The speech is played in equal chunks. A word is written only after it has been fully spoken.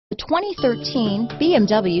The 2013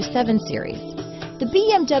 BMW 7 Series. The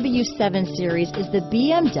BMW 7 Series is the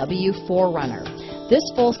BMW 4Runner. This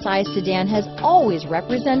full-size sedan has always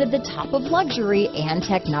represented the top of luxury and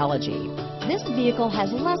technology. This vehicle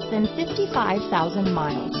has less than 55,000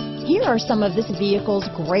 miles. Here are some of this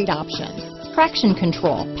vehicle's great options: traction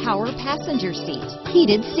control, power passenger seat,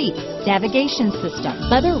 heated seats, navigation system,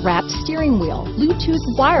 leather-wrapped steering wheel, Bluetooth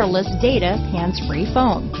wireless data, hands-free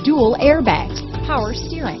phone, dual airbags, power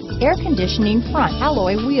steering, air conditioning front,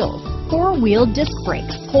 alloy wheels, four-wheel disc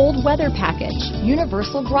brakes, cold weather package,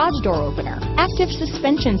 universal garage door opener, active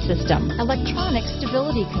suspension system, electronic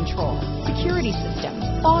stability control, security system,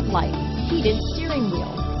 fog lights, heated steering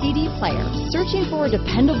wheel, CD player. Searching for a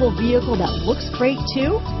dependable vehicle that looks great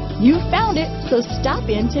too? You found it, so stop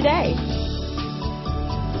in today.